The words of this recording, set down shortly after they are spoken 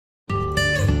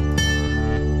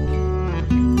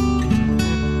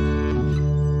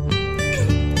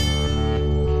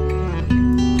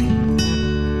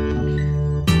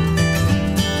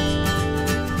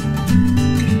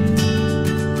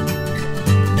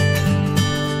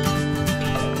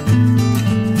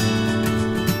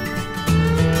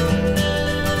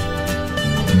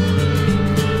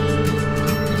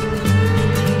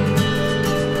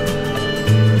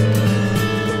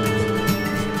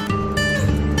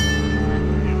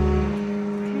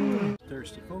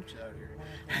smokes out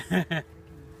here.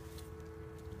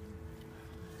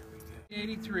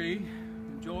 83,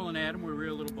 Joel and Adam were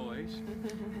real little boys,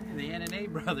 and the N&A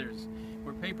brothers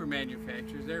were paper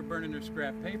manufacturers. They were burning their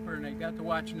scrap paper, and they got to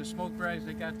watching the smoke rise.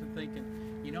 They got to thinking,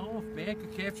 you know, if man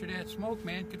could capture that smoke,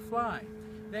 man could fly.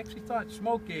 They actually thought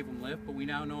smoke gave them lift, but we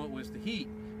now know it was the heat.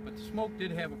 But the smoke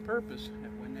did have a purpose.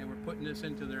 When they were putting this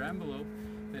into their envelope,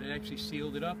 that it actually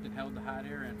sealed it up and held the hot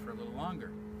air in for a little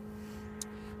longer.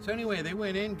 So anyway, they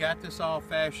went in, got this all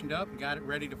fashioned up, got it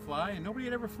ready to fly, and nobody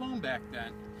had ever flown back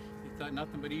then. They thought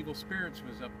nothing but evil spirits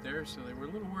was up there, so they were a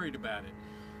little worried about it.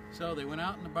 So they went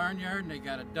out in the barnyard and they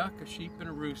got a duck, a sheep, and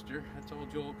a rooster. That's all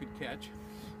Joel could catch.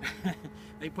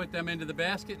 They put them into the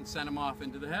basket and sent them off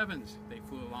into the heavens. They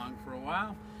flew along for a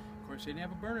while. Of course, they didn't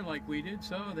have a burner like we did,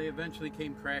 so they eventually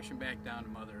came crashing back down to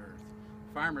Mother Earth.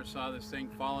 Farmers saw this thing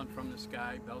falling from the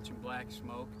sky, belching black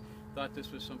smoke, thought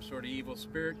this was some sort of evil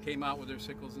spirit, came out with their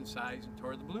sickles and scythes and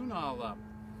tore the balloon all up.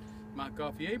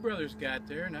 Montgolfier brothers got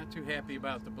there, not too happy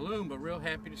about the balloon, but real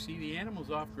happy to see the animals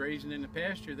off grazing in the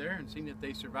pasture there and seeing that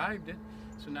they survived it,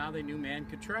 so now they knew man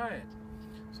could try it.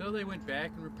 So they went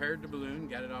back and repaired the balloon,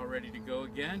 got it all ready to go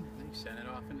again, and they sent it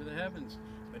off into the heavens.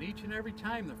 But each and every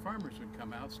time the farmers would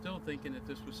come out still thinking that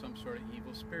this was some sort of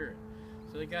evil spirit.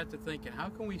 So they got to thinking, how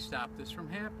can we stop this from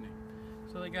happening?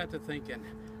 So they got to thinking,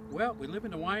 well, we live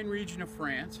in the wine region of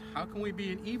France. How can we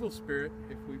be an evil spirit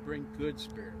if we bring good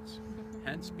spirits?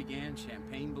 Hence began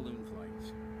champagne balloon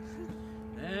flights.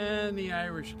 Then the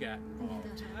Irish got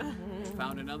involved. They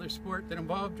found another sport that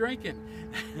involved drinking.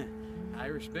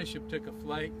 Irish bishop took a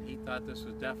flight. He thought this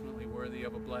was definitely worthy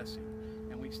of a blessing.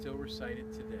 And we still recite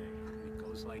it today. It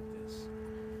goes like this.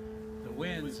 The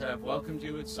winds have welcomed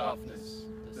you with softness.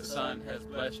 The sun has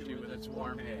blessed you with its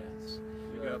warm hands.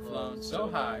 You have flown so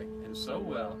high and so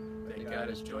well that God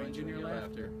has joined you in your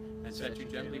laughter and set you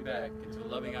gently back into the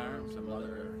loving arms of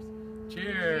Mother Earth.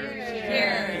 Cheers!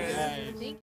 Cheers!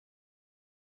 Cheers.